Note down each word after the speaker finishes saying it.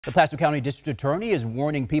The Placer County District Attorney is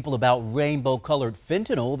warning people about rainbow-colored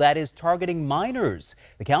fentanyl that is targeting minors.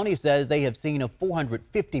 The county says they have seen a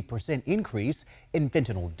 450% increase in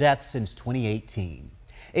fentanyl deaths since 2018.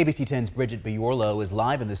 ABC 10's Bridget Biorlo is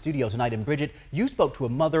live in the studio tonight. And Bridget, you spoke to a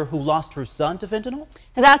mother who lost her son to fentanyl?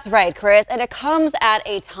 That's right, Chris. And it comes at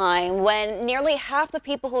a time when nearly half the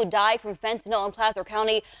people who die from fentanyl in Placer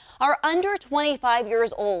County are under 25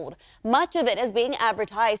 years old. Much of it is being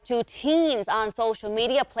advertised to teens on social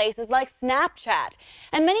media places like Snapchat.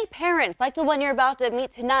 And many parents, like the one you're about to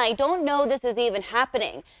meet tonight, don't know this is even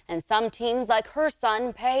happening. And some teens, like her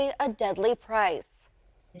son, pay a deadly price.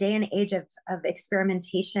 Day and age of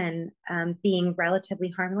experimentation being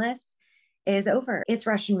relatively harmless is over. It's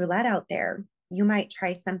Russian roulette out there. You might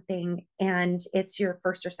try something and it's your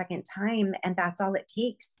first or second time, and that's all it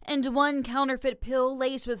takes. And one counterfeit pill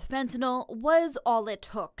laced with fentanyl was all it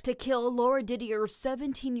took to kill Laura Didier's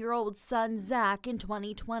 17-year-old son, Zach, in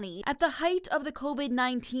 2020. At the height of the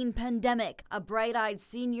COVID-19 pandemic, a bright-eyed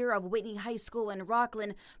senior of Whitney High School in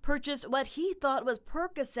Rockland purchased what he thought was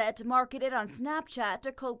Percocet marketed on Snapchat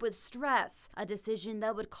to cope with stress, a decision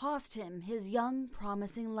that would cost him his young,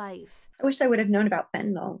 promising life. I wish I would have known about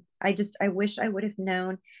fentanyl. I wish I would have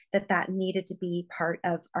known that that needed to be part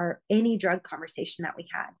of any drug conversation that we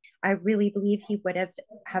had. I really believe he would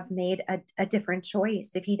have made a different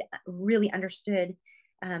choice if he'd really understood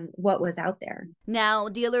what was out there. Now,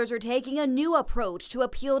 dealers are taking a new approach to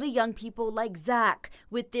appeal to young people like Zach,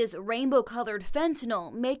 with this rainbow-colored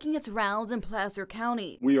fentanyl making its rounds in Placer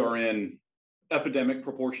County. We are in epidemic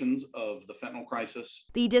proportions of the fentanyl crisis.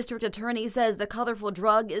 The district attorney says the colorful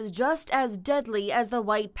drug is just as deadly as the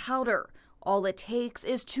white powder. All it takes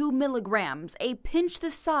is 2 milligrams, a pinch the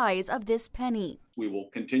size of this penny. We will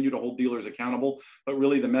continue to hold dealers accountable, but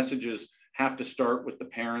really the messages have to start with the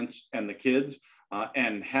parents and the kids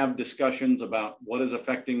and have discussions about what is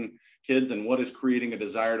affecting kids and what is creating a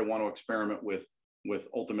desire to want to experiment with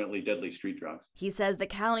ultimately deadly street drugs. He says the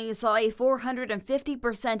county saw a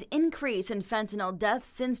 450% increase in fentanyl deaths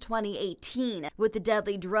since 2018, with the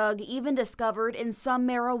deadly drug even discovered in some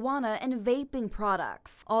marijuana and vaping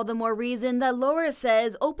products. All the more reason that Laura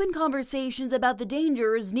says open conversations about the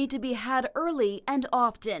dangers need to be had early and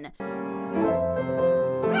often,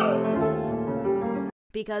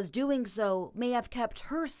 because doing so may have kept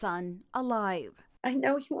her son alive. I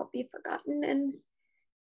know he won't be forgotten, and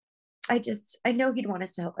I know he'd want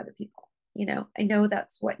us to help other people. You know, I know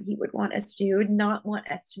that's what he would want us to do, not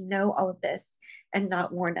want us to know all of this and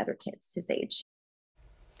not warn other kids his age.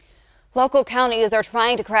 Local counties are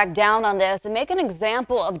trying to crack down on this and make an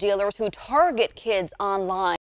example of dealers who target kids online.